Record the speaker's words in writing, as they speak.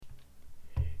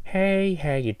Hey,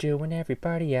 how you doing,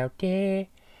 everybody out there?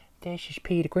 This is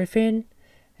Peter Griffin,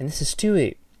 and this is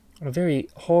Stewie. On a very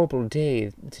horrible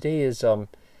day. Today is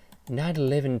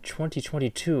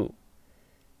 9/11/2022,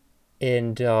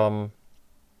 and I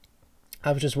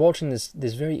was just watching this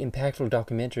very impactful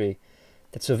documentary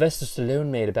that Sylvester Stallone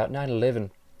made about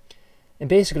 9/11, and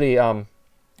basically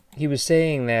he was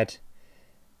saying that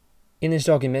in this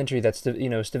documentary that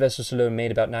Sylvester Stallone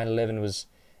made about 9/11 was,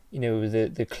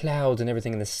 the clouds and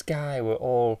everything in the sky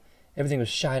were everything was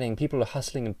shining. People were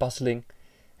hustling and bustling,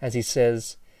 as he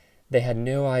says. They had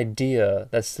no idea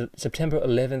that September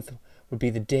 11th would be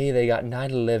the day they got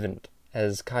 9/11,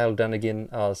 as Kyle Dunnigan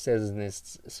says in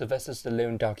this Sylvester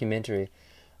Stallone documentary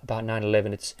about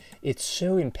 9/11. It's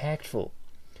so impactful.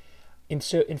 In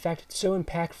fact, it's so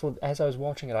impactful. As I was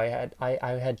watching it, I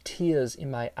had tears in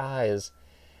my eyes.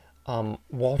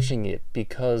 Watching it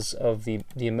because of the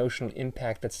emotional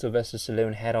impact that Sylvester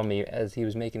Stallone had on me as he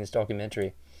was making this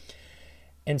documentary.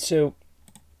 And so,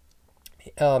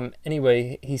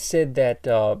 anyway, he said that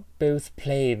both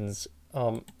planes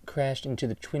crashed into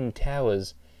the Twin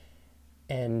Towers,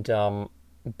 and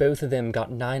both of them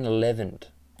got 9/11'd.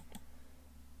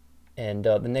 And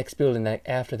the next building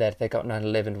after that got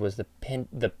 9/11 was the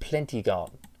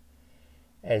Pentagon,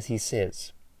 as he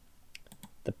says.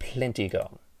 The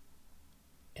Pentagon.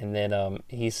 And then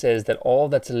he says that all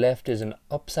that's left is an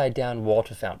upside-down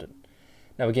water fountain.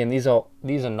 Now, again, these are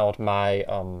not my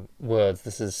words.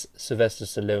 This is Sylvester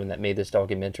Stallone that made this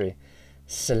documentary.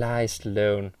 Sly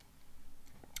Stallone,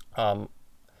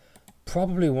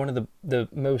 probably one of the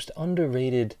most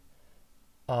underrated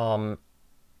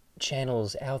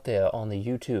channels out there on the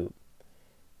YouTube.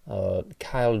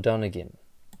 Kyle Dunnigan.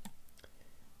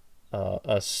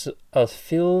 A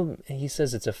film, he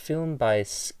says it's a film by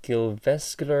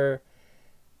Sylvester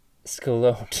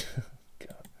Stallone.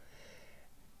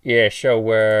 Yeah, so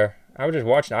where I was just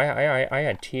watching, I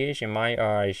had tears in my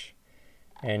eyes,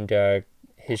 and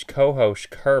his co-host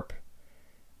Kerp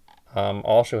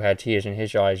also had tears in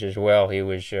his eyes as well. He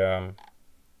was he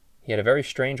had a very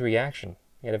strange reaction.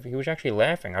 He was actually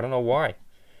laughing. I don't know why.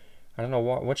 I don't know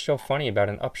what's so funny about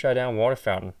an upside down water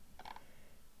fountain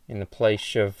in the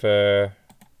place of where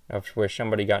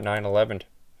somebody got 9/11.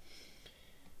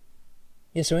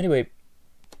 Yeah, so anyway,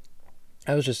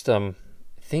 I was just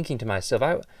thinking to myself,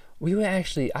 I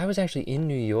was actually in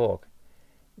New York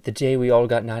the day we all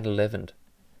got 9/11.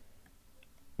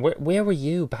 Where were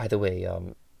you, by the way,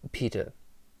 Peter?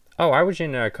 Oh, I was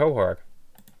in Quahog.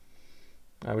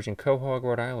 I was in Quahog,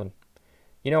 Rhode Island.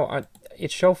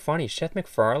 It's so funny. Seth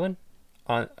MacFarlane,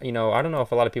 I don't know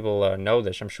if a lot of people know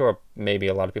this. I'm sure maybe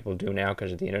a lot of people do now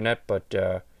because of the internet, but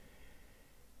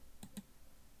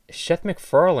Seth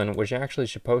MacFarlane was actually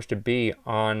supposed to be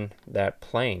on that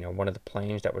plane, or one of the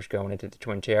planes that was going into the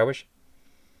Twin Towers.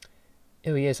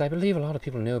 Oh yes, I believe a lot of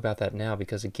people know about that now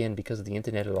because of the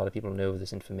internet, a lot of people know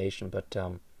this information, but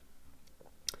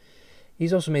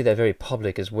he's also made that very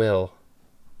public as well.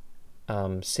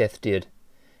 Seth did.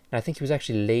 And I think he was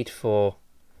actually late for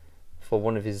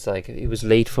one of his, he was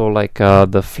late for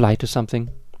the flight or something.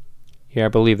 Yeah, I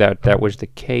believe that was the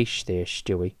case there,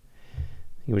 Stewie.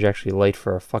 He was actually late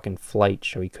for a fucking flight,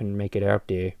 so he couldn't make it out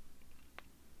there.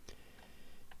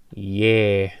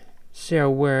 Yeah. So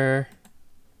we're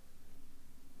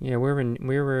in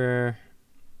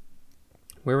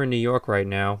New York right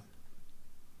now.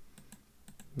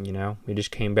 We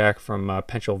just came back from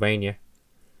Pennsylvania.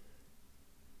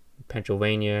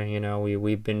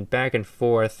 We've been back and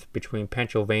forth between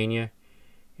Pennsylvania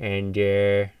and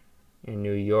in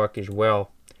New York as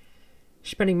well.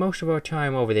 Spending most of our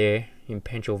time over there in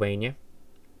Pennsylvania.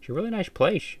 It's a really nice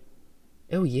place.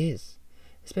 Oh yes,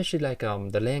 especially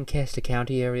the Lancaster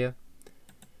County area.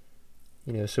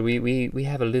 So we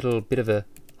have a little bit of a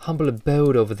humble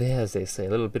abode over there, as they say, a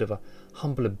little bit of a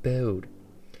humble abode.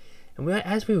 And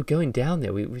as we were going down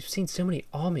there, we've seen so many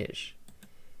Amish.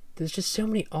 There's just so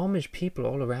many Amish people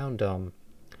all around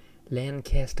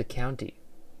Lancaster County.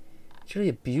 It's really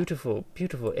a beautiful,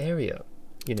 beautiful area,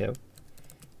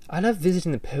 I love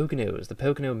visiting the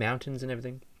Pocono Mountains and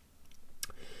everything.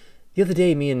 The other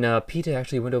day, me and Peter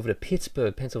actually went over to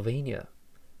Pittsburgh, Pennsylvania.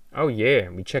 Oh yeah,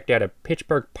 we checked out a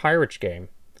Pittsburgh Pirates game.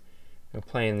 We're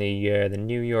playing the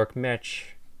New York Mets,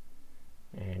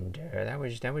 and that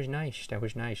was nice. That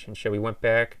was nice. And so we went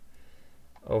back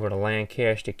over to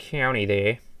Lancaster County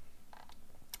there.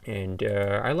 And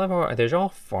I love how there's all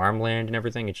farmland and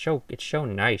everything. It's so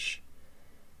nice,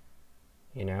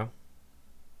 in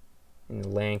the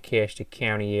Lancaster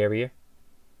County area.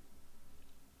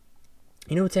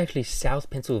 It's actually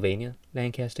South Pennsylvania,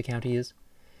 Lancaster County is.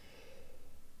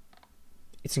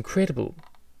 It's incredible.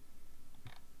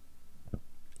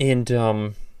 And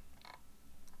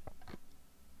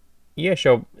yeah,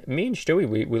 so me and Stewie,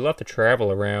 we love to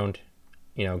travel around,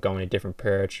 going to different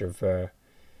parts of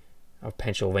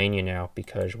Pennsylvania now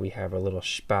because we have a little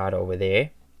spot over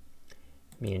there.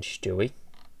 Me and Stewie.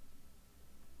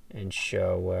 And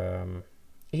so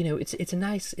it's a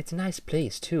nice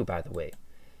place too, by the way.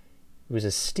 It was a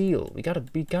steal. We got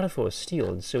it for a steal,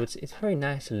 and so it's very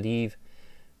nice to leave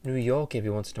New York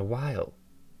every once in a while,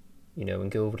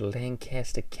 and go over to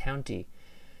Lancaster County,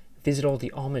 visit all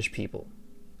the Amish people.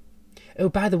 Oh,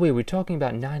 by the way, we were talking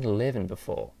about 9/11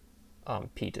 before,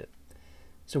 Peter.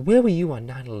 So where were you on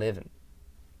 9/11?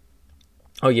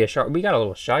 Oh yeah, sure. We got a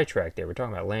little sidetracked there. We're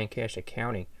talking about Lancaster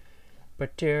County,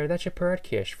 but that's a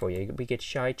podcast for you. We get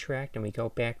sidetracked and we go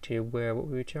back to what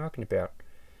we were talking about.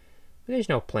 But there's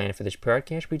no plan for this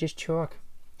podcast. We just talk.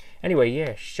 Anyway,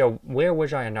 yeah. So where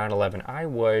was I on 9/11? I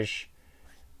was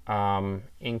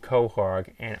in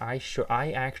Quahog, and I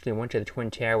actually went to the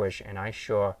Twin Towers, and I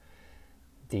saw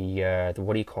the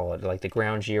what do you call it? Like the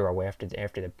ground zero after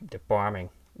the bombing.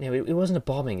 No, it wasn't a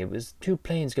bombing. It was two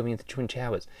planes going into the Twin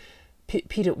Towers.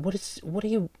 Peter, what are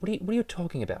you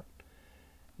talking about?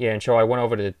 Yeah, and so I went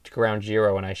over to the ground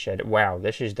zero and I said, "Wow,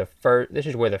 this is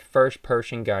where the first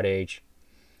person got age."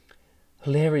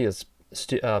 Hilarious,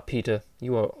 Peter.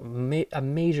 You are a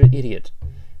major idiot.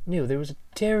 No, there was a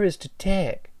terrorist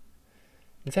attack.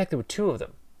 In fact, there were two of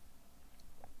them.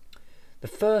 The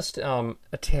first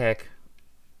attack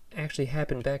actually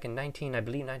happened back in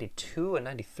 92 or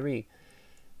 93,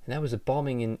 and that was a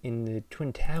bombing in the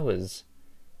Twin Towers,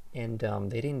 and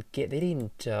they didn't get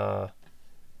him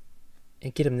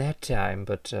that time,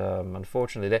 but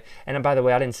unfortunately, and by the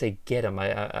way, I didn't say get him.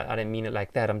 I didn't mean it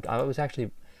like that. I was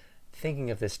actually thinking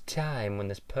of this time when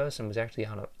this person was actually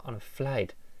on a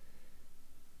flight.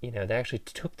 They actually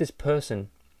took this person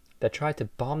that tried to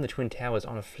bomb the Twin Towers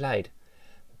on a flight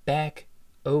back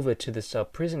over to this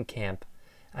prison camp.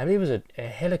 I believe it was a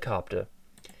helicopter,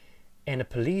 and a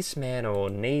policeman or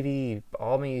Navy,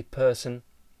 Army person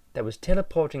that was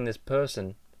teleporting this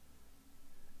person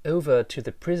over to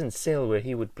the prison cell where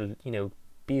he would,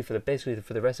 be basically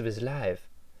for the rest of his life.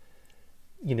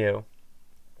 This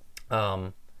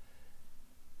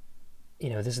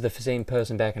is the same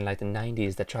person back in like the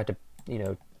 90s that tried to,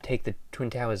 take the Twin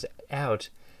Towers out,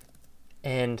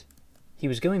 and he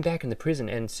was going back in the prison,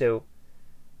 and so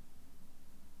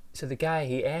the guy,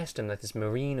 he asked him, like this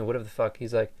Marine or whatever the fuck,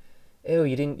 he's like, "Oh,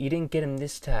 you didn't get him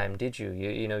this time, did you?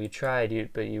 You tried,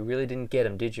 but you really didn't get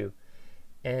him, did you?"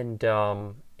 And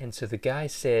so the guy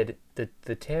said that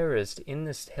the terrorist in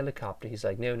this helicopter, he's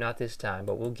like, "No, not this time,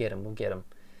 but we'll get him.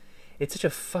 It's such a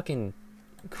fucking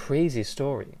crazy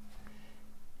story.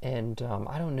 And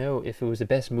I don't know if it was the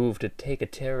best move to take a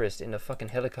terrorist in a fucking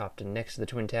helicopter next to the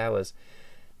Twin Towers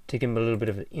to give him a little bit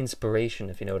of inspiration,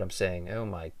 if you know what I'm saying. Oh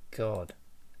my god.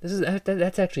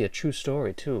 That's actually a true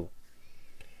story too.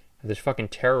 This fucking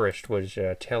terrorist was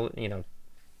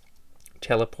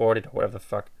teleported or whatever the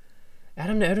fuck. I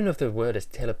don't know if the word is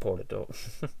teleported or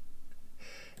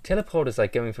teleport is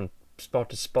like going from spot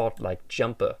to spot, like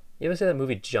Jumper. You ever see that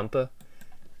movie Jumper?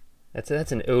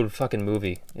 That's an old fucking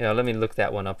movie. Let me look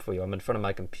that one up for you. I'm in front of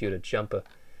my computer. Jumper.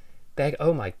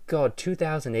 Oh my god,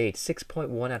 2008,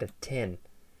 6.1 out of 10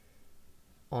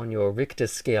 on your Richter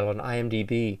scale on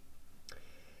IMDb.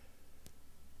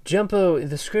 Jumper,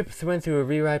 the script went through a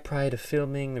rewrite prior to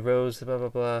filming. The rose, blah blah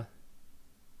blah.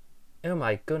 Oh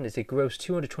my goodness, it grossed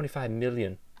 225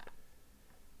 million.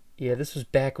 Yeah, this was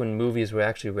back when movies were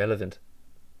actually relevant.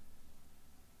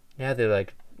 Now they're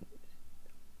like,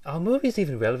 are movies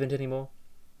even relevant anymore?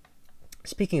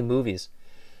 Speaking of movies,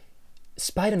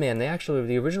 Spider-Man,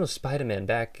 the original Spider-Man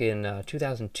back in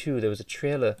 2002, there was a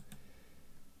trailer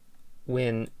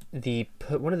when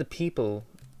one of the people,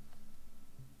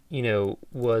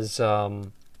 was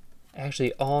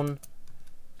actually on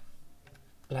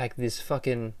like this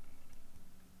fucking,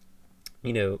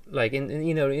 like in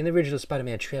the original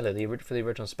Spider-Man trailer, for the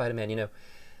original Spider-Man,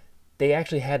 they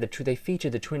actually had they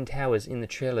featured the Twin Towers in the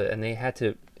trailer, and they had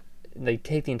to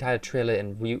take the entire trailer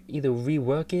and either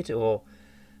rework it or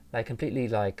like completely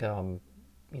like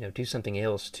do something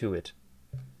else to it.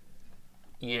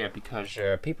 Yeah, because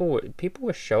people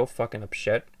were so fucking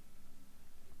upset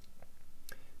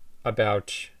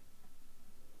about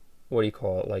what do you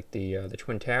call it, like the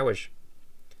Twin Towers,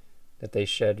 that they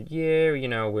said, yeah,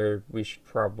 we should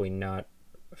probably not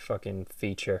fucking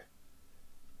feature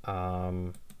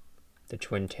the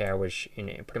Twin Towers in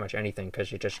pretty much anything,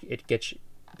 because it gets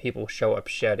people so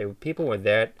upset. People were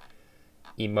that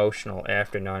emotional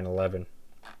after 9/11,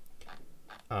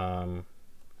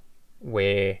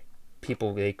 where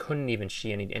people, they couldn't even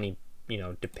see any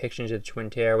depictions of the Twin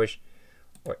Towers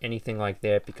or anything like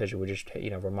that, because it would just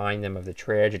remind them of the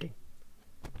tragedy.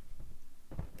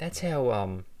 That's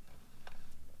how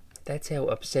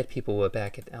upset people were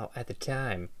back at the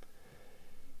time.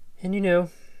 And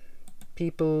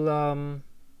people are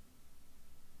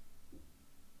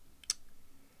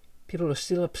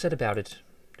still upset about it.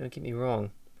 Don't get me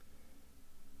wrong.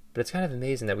 But it's kind of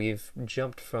amazing that we've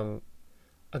jumped from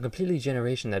a completely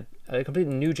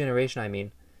new generation, I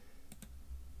mean,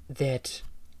 that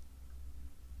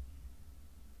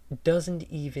doesn't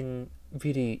even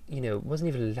really, wasn't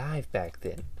even alive back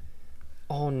then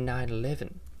on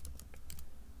 9/11.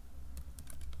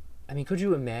 I mean, could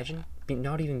you imagine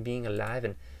not even being alive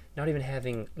and not even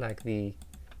having like the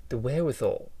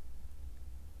wherewithal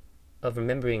of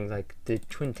remembering like the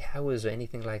Twin Towers or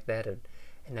anything like that, and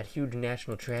that huge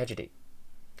national tragedy?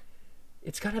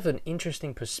 It's kind of an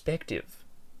interesting perspective.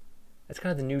 It's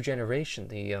kind of the new generation,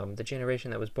 the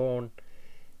generation that was born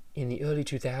in the early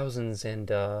 2000s and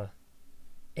the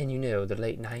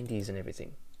late 90s and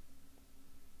everything.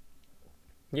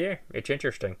 Yeah, it's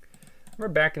interesting. I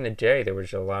remember back in the day there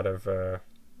was a lot of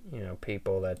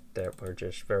people that were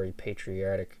just very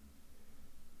patriotic,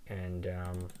 and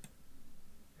I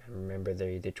remember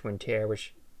the Twin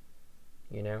Towers,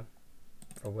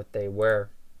 for what they were.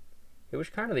 It was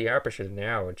kind of the opposite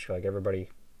now. It's like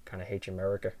everybody kind of hates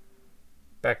America.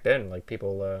 Back then, like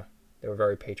people, they were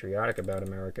very patriotic about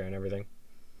America and everything.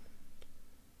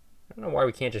 I don't know why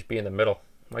we can't just be in the middle.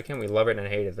 Why can't we love it and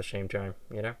hate it at the same time,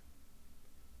 There's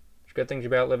good things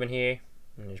about living here,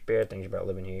 and there's bad things about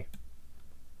living here.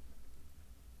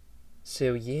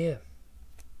 So, yeah.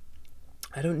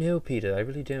 I don't know, Peter. I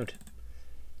really don't.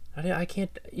 I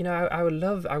can't, I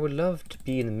would love to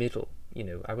be in the middle.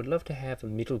 I would love to have a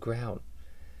middle ground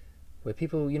where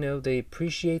people, they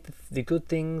appreciate the good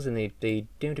things and they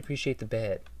don't appreciate the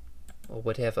bad, or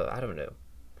whatever. I don't know.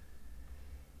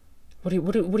 What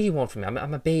do you want from me?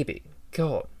 I'm a baby.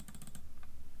 God,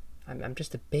 I'm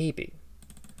just a baby.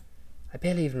 I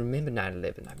barely even remember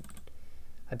 9/11.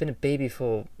 I've been a baby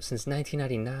since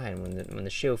 1999 when the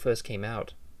show first came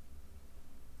out.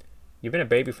 You've been a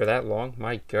baby for that long?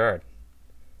 My God.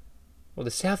 Well,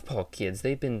 the South Park kids,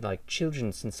 they've been like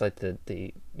children since like the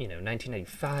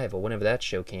 1995 or whenever that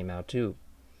show came out too.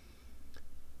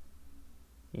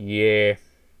 Yeah.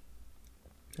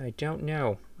 I don't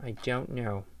know.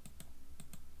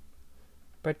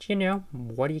 But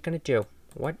what are you gonna do?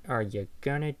 What are you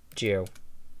gonna do?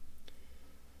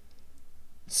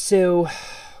 So,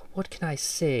 what can I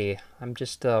say? I'm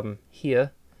just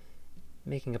here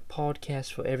making a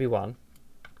podcast for everyone.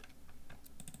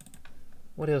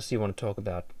 What else do you want to talk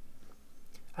about?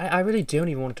 I really don't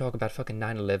even want to talk about fucking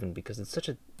 9/11 because it's such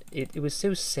a... It was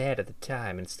so sad at the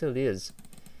time, and it still is.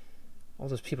 All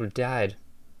those people died,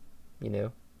 Yeah.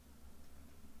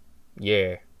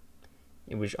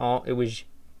 It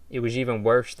was even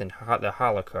worse than the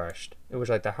Holocaust. It was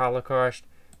like the Holocaust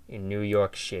in New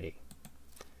York City.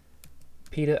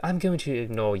 Peter, I'm going to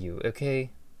ignore you,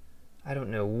 okay? I don't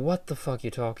know what the fuck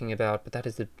you're talking about, but that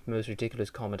is the most ridiculous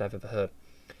comment I've ever heard.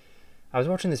 I was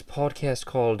watching this podcast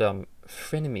called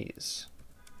Frenemies,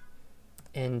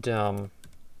 and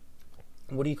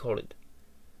what do you call it?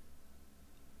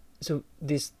 So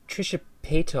this Trisha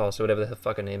Paytas, or whatever her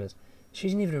fucking name is, she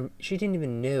didn't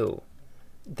even know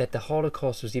that the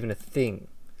Holocaust was even a thing.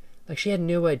 Like, she had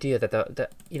no idea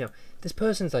that this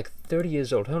person's like 30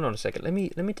 years old. Hold on a second. Let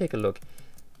me take a look.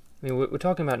 I mean, we're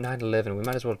talking about 9/11. We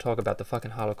might as well talk about the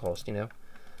fucking Holocaust,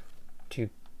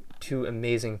 Two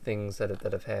amazing things that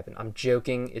have happened. I'm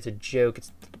joking. It's a joke.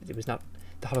 It was not.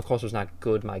 The Holocaust was not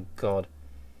good. My God.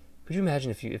 Could you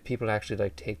imagine if people actually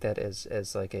like take that as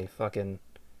like a fucking,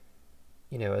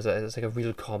 as like a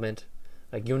real comment?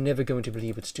 Like, you're never going to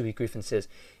believe what Stewie Griffin says.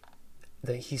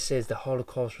 He says the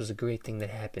Holocaust was a great thing that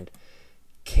happened.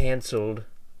 Cancelled.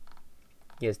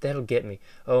 Yes, that'll get me.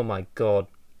 Oh my God.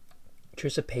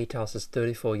 Trisha Paytas is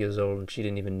 34 years old and she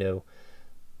didn't even know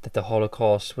that the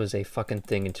Holocaust was a fucking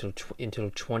thing until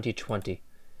 2020.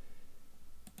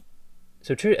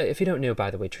 So, if you don't know,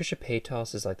 by the way, Trisha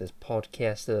Paytas is like this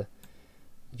podcaster,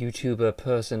 YouTuber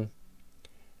person,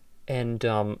 and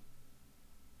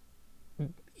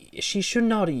she should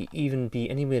not even be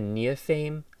anywhere near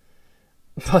fame,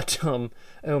 but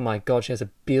oh my God, she has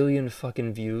 1 billion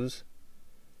fucking views.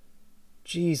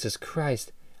 Jesus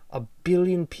Christ, 1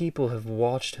 billion people have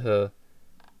watched her.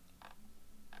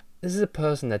 This is a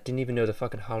person that didn't even know the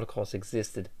fucking Holocaust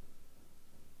existed,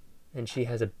 and she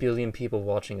has 1 billion people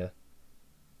watching her.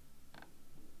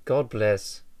 God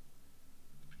bless.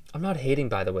 I'm not hating,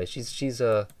 by the way. She's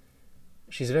a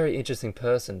very interesting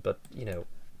person, but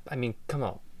I mean, come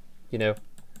on. You know,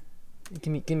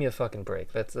 give me a fucking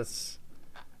break. Let's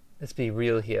be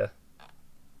real here.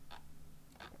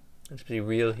 Let's be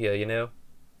real here. You know.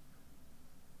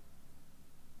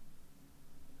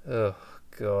 Oh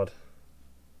God.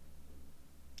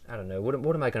 I don't know.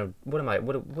 What am I gonna?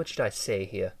 What should I say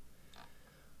here?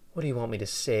 What do you want me to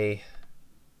say?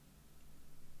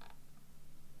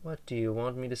 What do you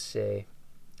want me to say?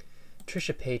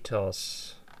 Trisha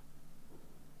Paytas.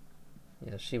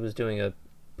 Yeah, she was doing a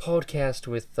podcast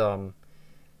with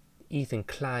Ethan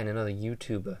Klein, another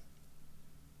YouTuber.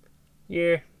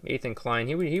 Yeah, Ethan Klein.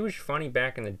 He was funny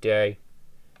back in the day.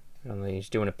 He's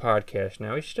doing a podcast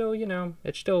now. He's still, you know,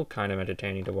 it's still kind of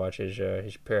entertaining to watch his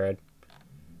parad.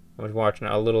 I was watching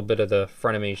a little bit of the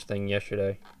Frenemies thing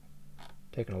yesterday.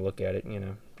 Taking a look at it, you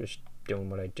know, just doing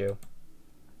what I do.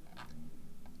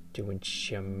 Doing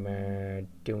some,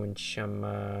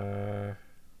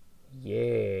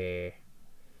 yeah.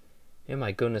 Oh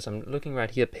my goodness, I'm looking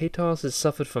right here. Paytas has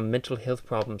suffered from mental health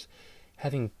problems,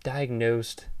 having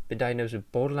been diagnosed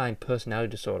with borderline personality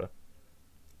disorder.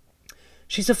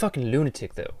 She's a fucking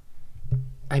lunatic, though.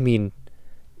 I mean,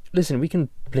 listen, we can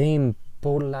blame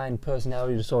borderline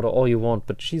personality disorder all you want,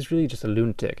 but she's really just a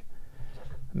lunatic.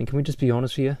 I mean, can we just be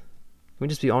honest here? Can we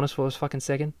just be honest for a fucking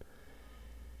second?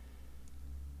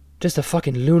 Just a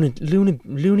fucking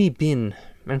loony bin.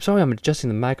 I'm sorry I'm adjusting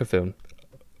the microphone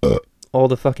all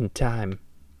the fucking time.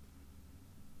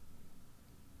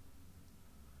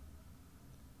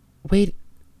 Wait.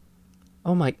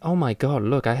 Oh my god,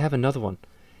 look, I have another one.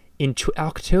 In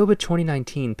October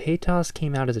 2019, Paytas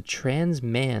came out as a trans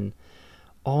man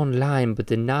online but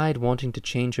denied wanting to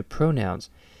change her pronouns.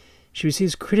 She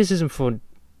receives criticism for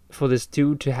this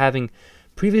due to having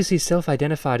previously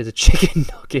self-identified as a chicken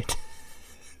nugget.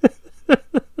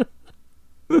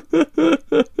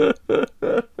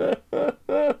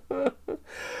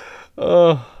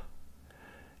 Oh.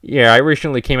 Yeah, I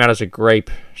recently came out as a grape,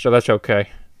 so that's okay.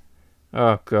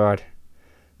 Oh god.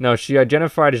 No, she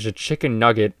identified as a chicken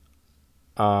nugget.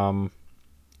 In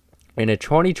a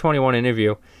 2021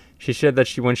 interview, she said that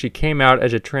when she came out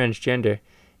as a transgender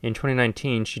in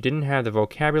 2019, she didn't have the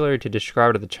vocabulary to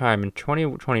describe it at the time. In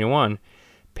 2021,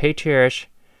 Paytas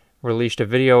released a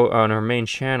video on her main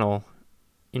channel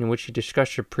in which she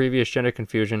discussed her previous gender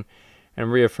confusion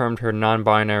and reaffirmed her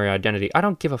non-binary identity. I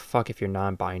don't give a fuck if you're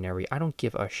non-binary. I don't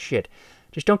give a shit.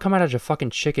 Just don't come out as a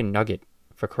fucking chicken nugget,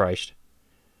 for Christ.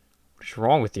 What's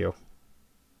wrong with you?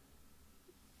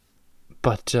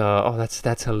 But, oh,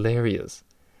 that's hilarious.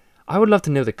 I would love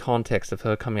to know the context of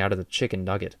her coming out as a chicken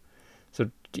nugget.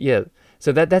 So, yeah.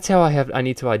 So that's how I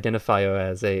need to identify her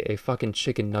as a fucking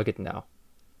chicken nugget now.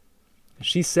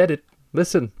 She said it.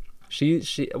 Listen.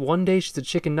 She one day she's a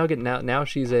chicken nugget, now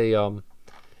she's a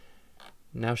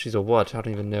now she's a what? I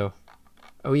don't even know.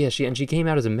 Oh yeah, she came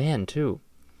out as a man too.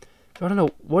 So I don't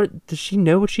know, what does she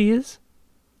know what she is?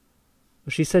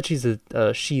 Well, she said she's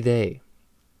a she they.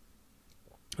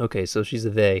 Okay, so she's a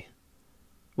they.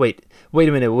 Wait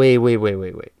a minute.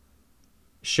 Wait.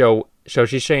 So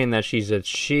she's saying that she's a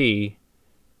she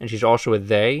and she's also a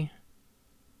they?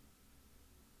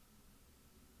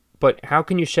 But how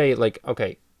can you say, like,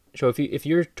 okay, so if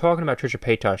you're talking about Trisha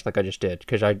Paytas like I just did,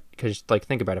 because like,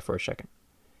 think about it for a second.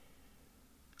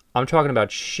 I'm talking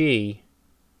about she,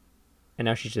 and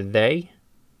now she's a they.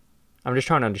 I'm just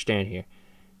trying to understand here.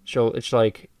 So it's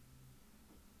like,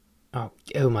 oh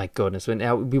my goodness,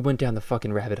 now we went down the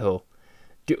fucking rabbit hole.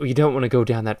 You don't want to go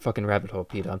down that fucking rabbit hole,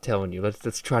 Peter. I'm telling you.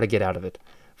 Let's try to get out of it.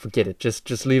 Forget it.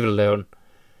 Just leave it alone.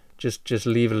 Just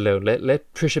leave it alone.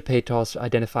 Let Trisha Paytas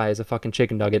identify as a fucking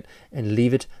chicken nugget and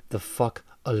leave it the fuck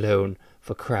alone,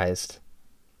 for Christ.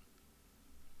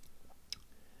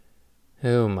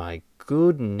 Oh my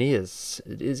goodness.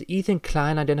 Is Ethan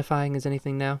Klein identifying as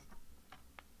anything now?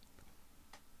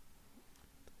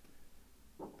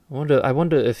 I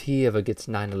wonder if he ever gets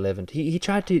 9/11. He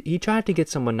tried to get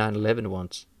someone 9/11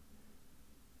 once.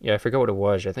 Yeah, I forgot what it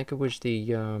was. I think it was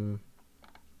the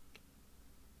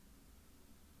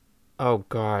oh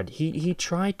god. He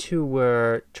tried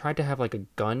to have like a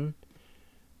gun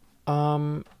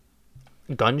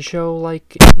show like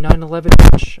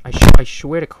 9/11. I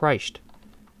swear to Christ.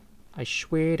 I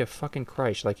swear to fucking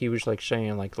Christ. Like he was like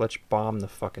saying like, let's bomb the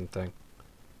fucking thing.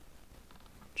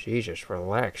 Jesus,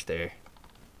 relax there.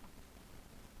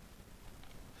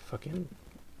 Fucking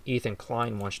Ethan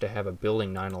Klein wants to have a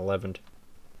building 9/11.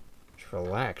 Just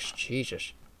relax,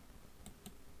 Jesus.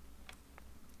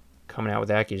 Coming out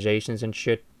with accusations and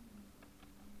shit.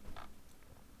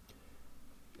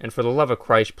 And for the love of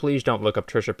Christ, please don't look up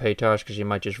Trisha Paytas because you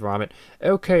might just vomit.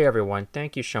 Okay, everyone,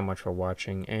 thank you so much for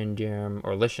watching, and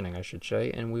or listening, I should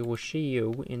say, and we will see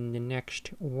you in the next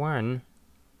one.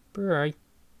 Bye.